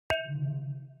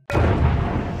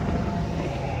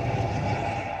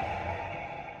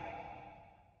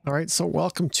All right, so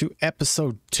welcome to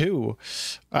episode 2.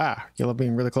 You love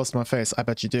being really close to my face. I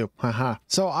bet you do. Haha.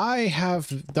 So I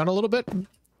have done a little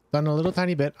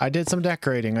tiny bit. I did some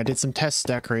decorating. I did some test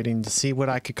decorating to see what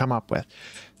I could come up with.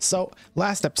 So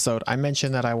last episode, I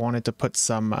mentioned that I wanted to put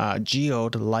some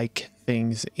geode-like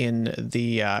things in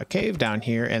the cave down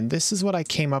here, and this is what I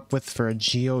came up with for a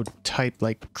geode type,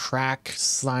 like crack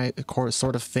slide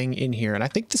sort of thing in here. And I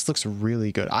think this looks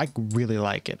really good. I really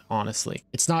like it, honestly.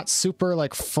 It's not super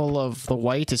like full of the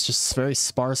white. It's just very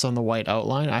sparse on the white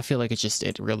outline. I feel like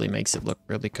it really makes it look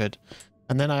really good.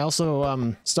 And then I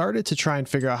also started to try and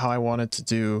figure out how I wanted to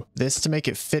do this to make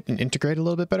it fit and integrate a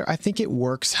little bit better. I think it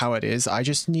works how it is. I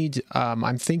just need,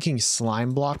 I'm thinking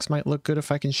slime blocks might look good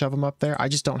if I can shove them up there. I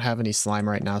just don't have any slime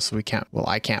right now, so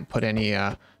I can't put any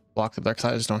blocks up there because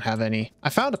I just don't have any. I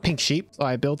found a pink sheep, so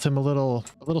I built him a little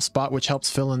spot which helps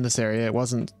fill in this area. It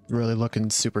wasn't really looking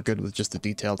super good with just the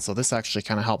details, so this actually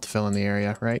kind of helped fill in the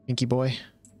area, right? Pinky boy.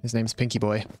 His name's Pinky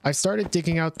Boy. I started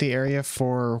digging out the area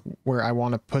for where I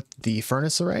want to put the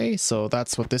furnace array, so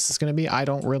that's what this is going to be. I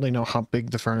don't really know how big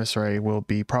the furnace array will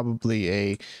be.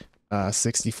 Probably a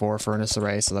 64 furnace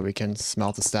array so that we can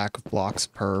smelt a stack of blocks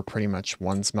per pretty much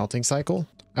one smelting cycle.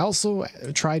 I also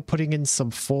tried putting in some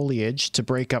foliage to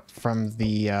break up from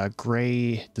the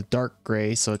the dark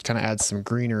gray, so it kind of adds some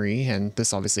greenery, and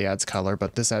this obviously adds color,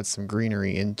 but this adds some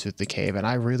greenery into the cave, and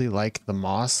I really like the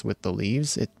moss with the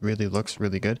leaves. It really looks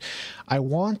really good. I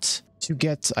want to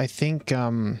get, I think,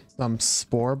 some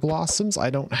spore blossoms. I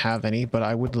don't have any, but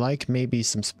I would like maybe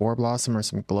some spore blossom or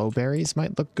some glowberries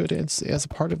might look good as a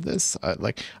part of this.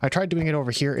 I tried doing it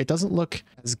over here. It doesn't look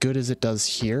as good as it does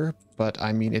here, but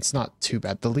I mean, it's not too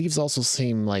bad. The leaves also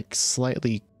seem like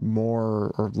slightly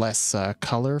more or less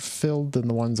color filled than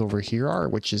the ones over here are,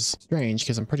 which is strange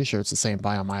because I'm pretty sure it's the same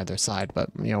biome either side, but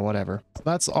you know, whatever. So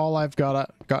that's all I've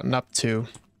gotten up to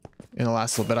in the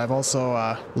last little bit. I've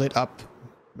also lit up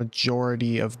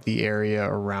majority of the area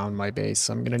around my base,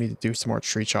 so I'm gonna need to do some more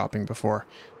tree chopping before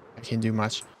I can do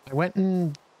much. I went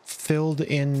and filled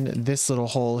in this little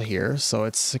hole here, so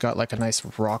it's got like a nice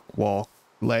rock wall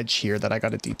ledge here that I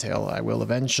got to detail. I will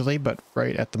eventually, but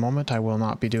right at the moment I will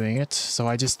not be doing it. So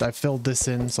I filled this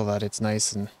in so that it's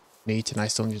nice and neat, and I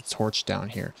still need a torch down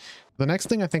here. The next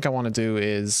thing I think I want to do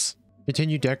is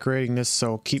continue decorating this,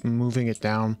 so keep moving it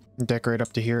down and decorate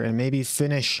up to here, and maybe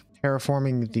finish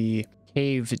terraforming the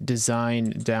cave design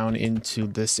down into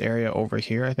this area over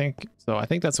here, I think. So I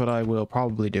think that's what I will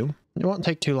probably do. It won't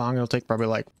take too long. It'll take probably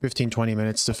like 15-20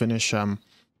 minutes to finish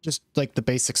just like the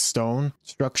basic stone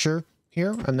structure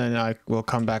here, and then I will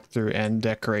come back through and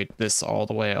decorate this all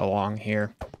the way along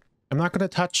here. I'm not going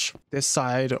to touch this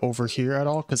side over here at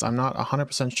all because I'm not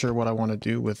 100% sure what I want to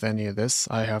do with any of this.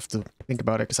 I have to think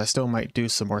about it because I still might do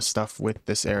some more stuff with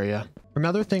this area.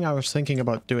 Another thing I was thinking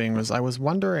about doing was I was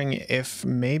wondering if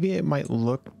maybe it might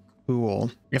look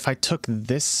cool if I took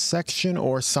this section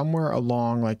or somewhere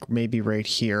along, like maybe right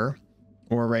here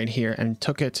or right here, and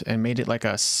took it and made it like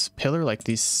a pillar, like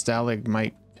these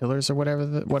stalagmite pillars or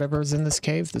whatever is in this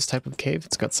cave, this type of cave.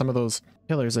 It's got some of those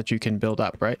pillars that you can build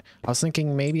up, right? I was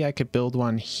thinking maybe I could build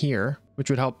one here, which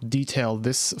would help detail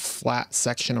this flat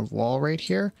section of wall right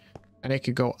here, and it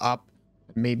could go up,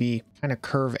 maybe kind of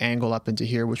curve angle up into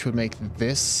here, which would make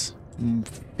this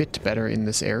fit better in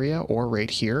this area, or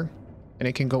right here, and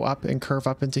it can go up and curve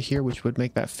up into here, which would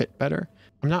make that fit better.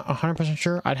 I'm not 100%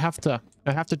 sure. I'd have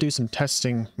to do some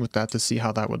testing with that to see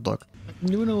how that would look. I'm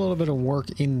doing a little bit of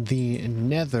work in the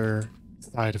nether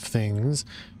side of things.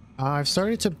 I've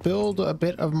started to build a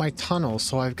bit of my tunnel,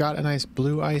 so I've got a nice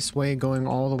blue ice way going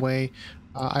all the way.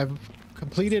 I've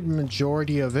completed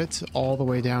majority of it all the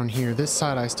way down here. This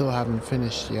side I still haven't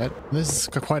finished yet. This is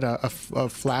quite a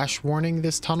flash warning,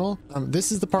 this tunnel.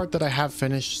 This is the part that I have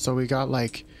finished, so we got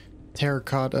like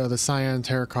terracotta, the cyan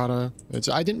terracotta.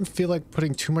 I didn't feel like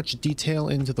putting too much detail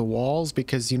into the walls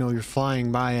because, you know, you're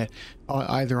flying by it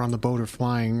either on the boat or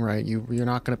flying, right? You're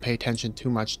not going to pay attention too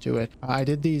much to it. I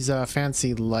did these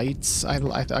fancy lights. I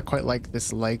quite like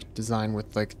this light design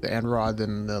with like the end rod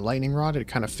and the lightning rod. It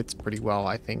kind of fits pretty well,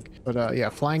 I think. But yeah,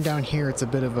 flying down here, it's a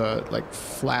bit of a like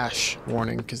flash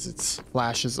warning because it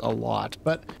flashes a lot.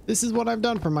 But this is what I've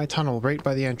done for my tunnel right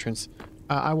by the entrance.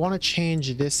 I want to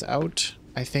change this out,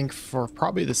 I think, for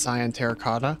probably the cyan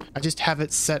terracotta. I just have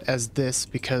it set as this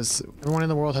because everyone in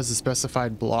the world has a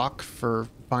specified block for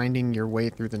finding your way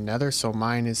through the nether. So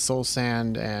mine is soul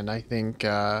sand, and I think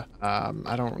I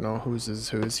don't know whose is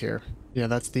whose here. Yeah,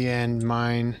 that's the end.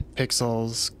 Mine,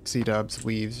 pixels, C-dubs,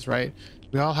 weaves, right?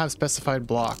 We all have specified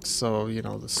blocks. So, you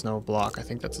know, the snow block, I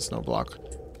think that's a snow block.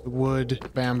 The wood,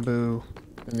 bamboo,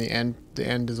 And the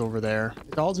end is over there.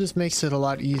 It all just makes it a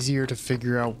lot easier to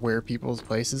figure out where people's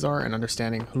places are and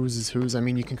understanding whose is whose. I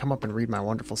mean, you can come up and read my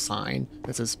wonderful sign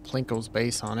that says Plinko's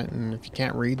base on it, and if you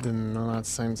can't read, then that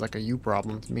seems like a you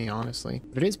problem to me, honestly.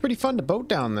 But it is pretty fun to boat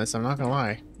down this, I'm not gonna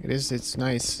lie. It's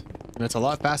nice. And it's a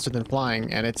lot faster than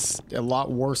flying, and it's a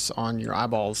lot worse on your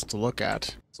eyeballs to look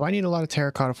at. So I need a lot of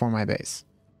terracotta for my base.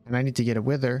 And I need to get a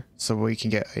wither so we can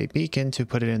get a beacon to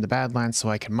put it in the Badlands so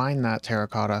I can mine that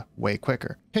terracotta way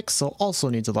quicker. Pixel also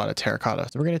needs a lot of terracotta.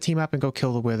 So we're going to team up and go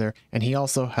kill the wither. And he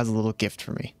also has a little gift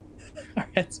for me.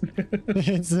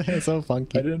 It's so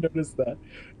funky. I didn't notice that.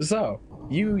 So,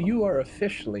 you are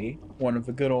officially one of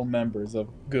the good old members of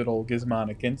good old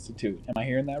Gizmonic Institute. Am I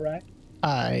hearing that right?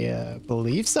 I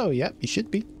believe so. Yep, you should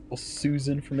be. Well,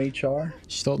 Susan from HR?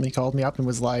 She called me up and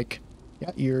was like, yeah,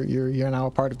 you're now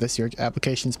a part of this. Your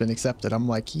application's been accepted. I'm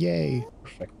like, yay.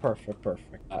 Perfect.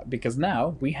 Because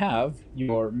now we have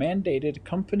your mandated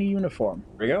company uniform.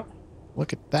 There we go.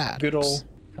 Look at that. Good old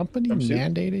company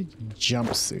mandated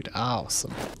jumpsuit. Awesome.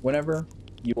 Whenever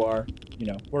you are,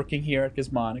 working here at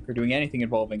Gizmonic or doing anything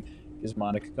involving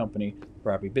Gizmonic company,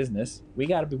 probably business, we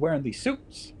got to be wearing these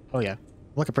suits. Oh yeah,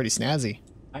 looking pretty snazzy.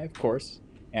 I, of course,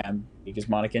 am a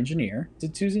Gizmonic engineer.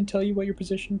 Did Susan tell you what your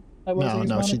position was?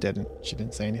 No, she didn't. She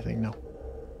didn't say anything, no.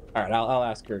 All right, I'll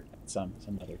ask her some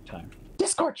other time.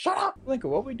 Discord, shut up! Lincoln,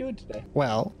 what are we doing today?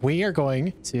 Well, we are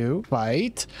going to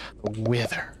fight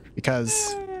Wither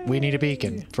because we need a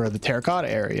beacon for the terracotta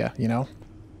area,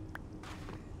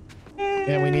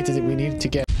 And we need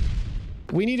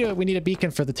a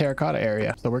beacon for the terracotta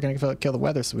area. So we're gonna kill the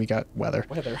wither, so we got weather.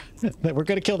 We're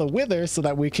gonna kill the wither so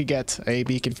that we could get a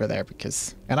beacon for there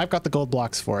and I've got the gold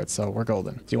blocks for it, so we're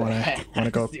golden. Do you wanna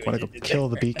go kill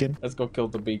the beacon? Let's go kill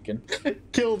the beacon.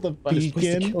 Kill the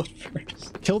beacon.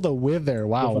 Kill the wither.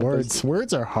 Wow,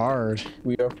 words are hard.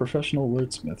 We are professional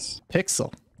wordsmiths.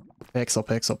 Pixel.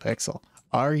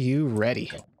 Are you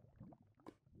ready?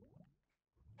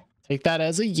 Take that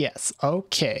as a yes.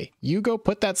 Okay, you go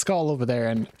put that skull over there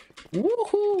and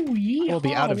woohoo! Yeehaw. We'll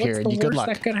be out of here and you good luck.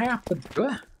 That could happen.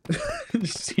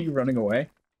 See you running away.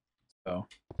 So.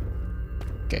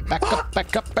 Okay, back up.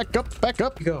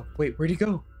 Go. Wait, where'd he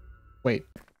go? Wait.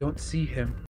 Don't see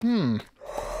him.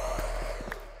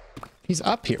 He's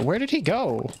up here. Where did he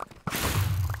go?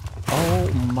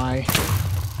 Oh my.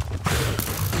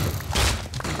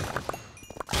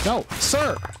 No,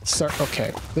 sir.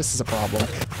 Okay, this is a problem.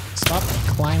 Stop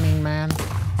climbing, man.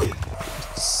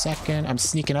 Second, I'm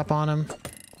sneaking up on him.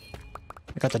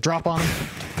 I got the drop on him.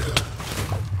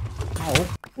 Ow.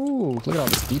 Ooh, look at all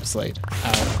this deep slate.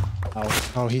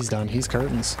 Ow. Oh, he's done. He's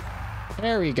curtains.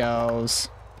 There he goes.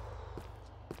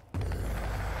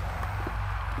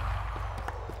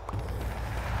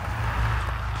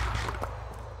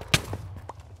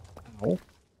 Ow.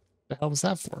 The hell was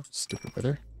that for? Stupid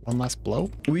wither. One last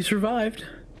blow. We survived.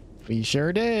 We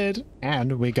sure did.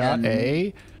 And we got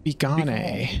a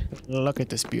beacon. Look at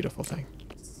this beautiful thing.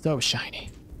 So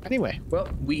shiny. Anyway. Well,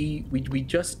 we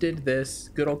just did this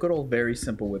good old very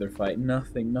simple wither fight.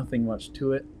 Nothing much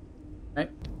to it. Right?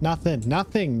 Nothing. No,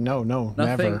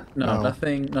 never. No,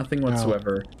 nothing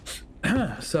whatsoever.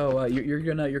 No. So you're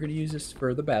gonna use this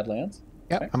for the Badlands.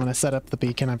 Yep. Okay. I'm gonna set up the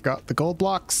beacon. I've got the gold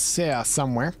blocks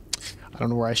somewhere. I don't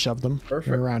know where I shoved them.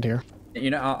 Perfect. They're around here.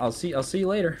 I'll see you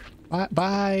later.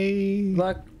 Bye.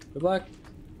 Good luck.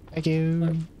 Thank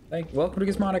you. Welcome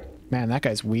to Gizmonic. Man, that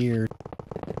guy's weird.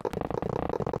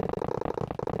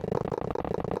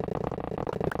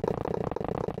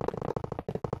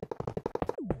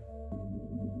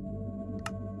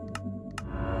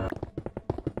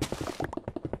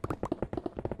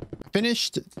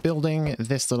 Finished building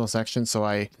this little section, so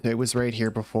it was right here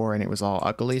before and it was all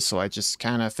ugly, so I just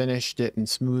kind of finished it and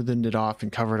smoothed it off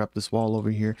and covered up this wall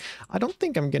over here. I don't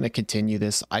think I'm going to continue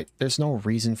this. There's no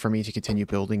reason for me to continue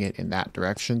building it in that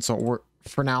direction, so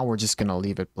for now we're just gonna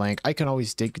leave it blank. I can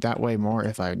always dig that way more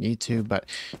if I need to, but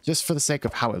just for the sake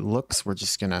of how it looks, we're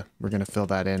gonna fill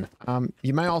that in.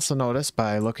 You might also notice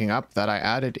by looking up that I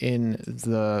added in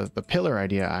the pillar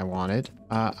idea I wanted.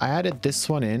 I added this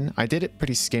one in. I did it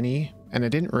pretty skinny and it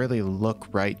didn't really look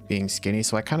right being skinny,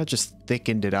 so I kind of just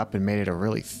thickened it up and made it a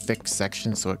really thick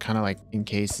section, so it kind of like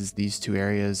encases these two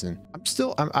areas. And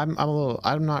I'm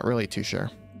not really too sure.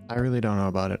 I really don't know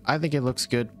about it. I think it looks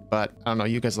good, but I don't know.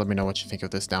 You guys let me know what you think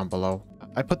of this down below.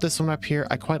 I put this one up here.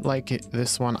 I quite like it,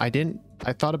 this one. I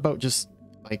thought about just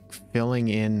like filling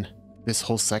in this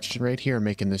whole section right here and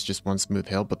making this just one smooth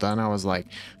hill, but then I was like,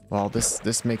 well,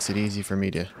 this makes it easy for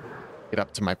me to get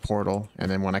up to my portal,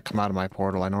 and then when I come out of my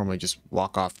portal, I normally just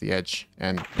walk off the edge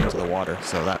and into the water,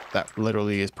 so that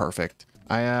literally is perfect.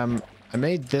 I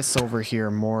made this over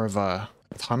here more of a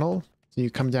tunnel. So you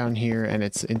come down here and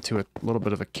it's into a little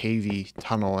bit of a cavey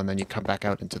tunnel, and then you come back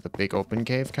out into the big open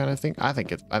cave kind of thing. I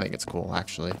think it's cool,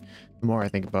 actually. The more I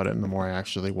think about it and the more I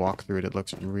actually walk through it, it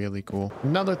looks really cool.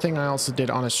 Another thing I also did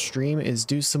on a stream is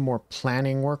do some more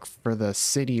planning work for the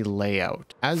city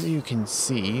layout. As you can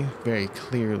see very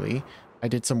clearly, I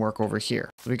did some work over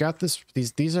here. So we got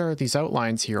these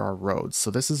outlines here are roads.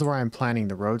 So this is where I'm planning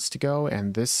the roads to go,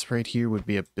 and this right here would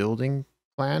be a building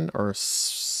plan or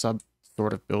sort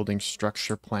of building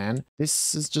structure plan.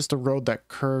 This is just a road that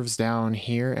curves down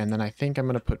here, and then I think I'm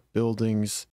going to put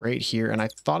buildings right here. And I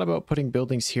thought about putting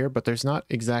buildings here, but there's not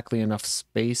exactly enough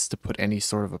space to put any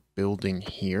sort of a building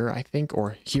here, I think,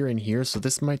 or here and here. So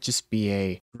this might just be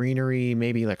a greenery,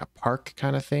 maybe like a park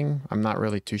kind of thing. I'm not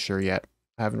really too sure yet.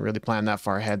 I haven't really planned that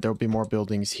far ahead. There'll be more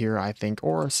buildings here, I think,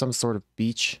 or some sort of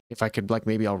beach. If I could, like,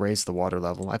 maybe I'll raise the water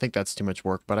level. I think that's too much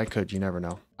work, but I could, you never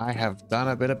know. I have done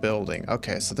a bit of building.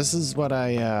 Okay, so this is what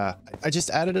I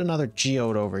just added another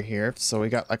geode over here. So we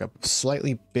got like a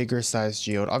slightly bigger sized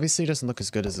geode. Obviously it doesn't look as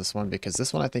good as this one because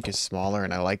this one I think is smaller,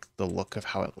 and I like the look of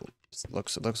how it looks.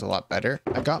 It looks a lot better.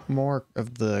 I got more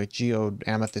of the geode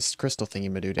amethyst crystal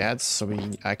thingy madoodads, so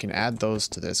I can add those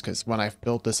to this, because when I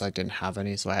built this I didn't have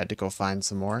any, so I had to go find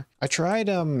some more. I tried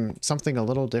something a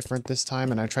little different this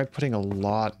time, and I tried putting a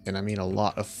lot, and I mean a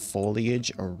lot, of foliage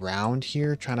around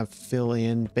here, trying to fill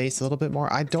in base a little bit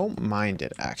more. I don't mind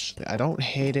it, actually. I don't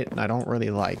hate it and I don't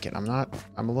really like it. I'm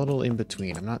a little in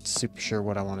between. I'm not super sure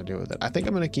what I want to do with it. I think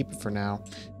I'm going to keep it for now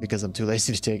because I'm too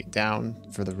lazy to take it down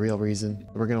for the real reason.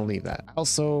 We're going to leave that. I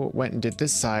also went and did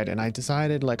this side, and I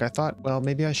decided, like, I thought, well,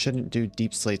 maybe I shouldn't do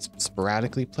deep slates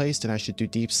sporadically placed, and I should do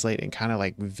deep slate in kind of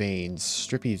like veins,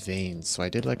 strippy veins. So I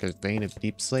did like a vein of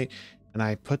deep slate, and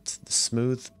I put the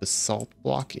smooth basalt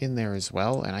block in there as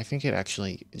well, and I think it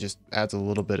actually just adds a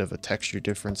little bit of a texture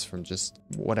difference from just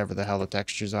whatever the hell the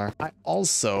textures are. I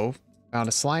also found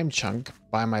a slime chunk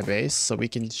by my base, so we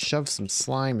can shove some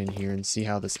slime in here and see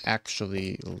how this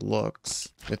actually looks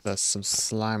with some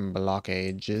slime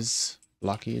blockages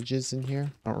in here.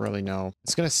 I don't really know.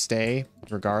 It's gonna stay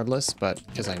regardless, but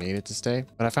because I need it to stay.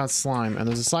 But I found slime, and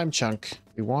there's a slime chunk.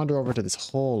 We wander over to this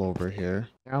hole over here.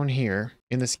 Down here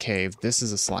in this cave, this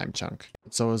is a slime chunk.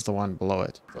 So is the one below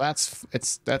it. So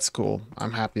that's cool.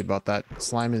 I'm happy about that.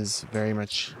 Slime is very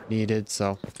much needed.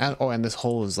 So, and this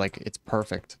hole is like, it's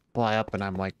perfect. Fly up and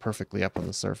I'm like perfectly up on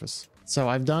the surface. So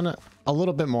I've done a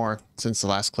little bit more since the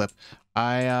last clip.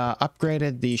 I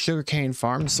upgraded the sugarcane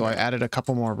farm, so I added a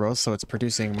couple more rows, so it's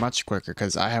producing much quicker,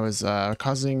 because I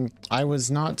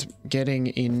was not getting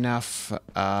enough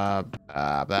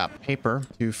paper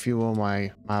to fuel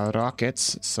my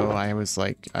rockets, so I was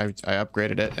like, I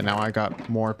upgraded it, and now I got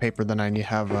more paper than I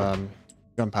have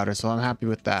gunpowder, so I'm happy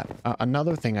with that.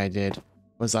 Another thing I did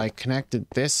was I connected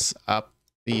this up,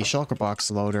 the shulker box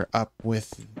loader, up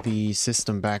with the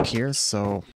system back here.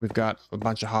 So we've got a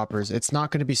bunch of hoppers. It's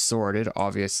not going to be sorted,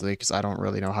 obviously, because I don't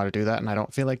really know how to do that, and I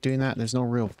don't feel like doing that. There's no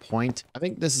real point. I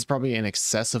think this is probably an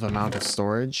excessive amount of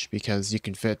storage, because you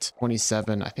can fit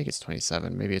 27, I think it's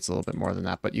 27, maybe it's a little bit more than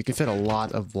that, but you can fit a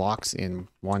lot of blocks in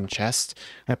one chest.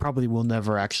 I probably will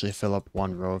never actually fill up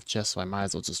one row of chests, so I might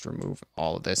as well just remove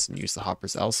all of this and use the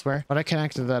hoppers elsewhere. But I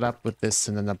connected that up with this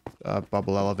and then the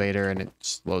bubble elevator, and it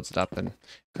just loads it up. And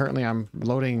currently I'm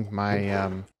loading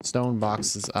my stone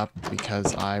boxes up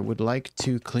because I would like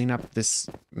to clean up this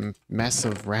mess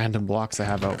of random blocks I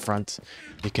have out front,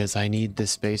 because I need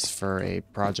this space for a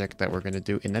project that we're going to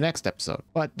do in the next episode.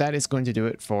 But that is going to do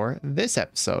it for this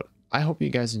episode. I hope you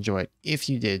guys enjoyed. If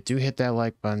you did, do hit that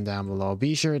like button down below.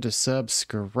 Be sure to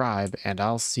subscribe, and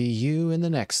I'll see you in the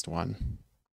next one.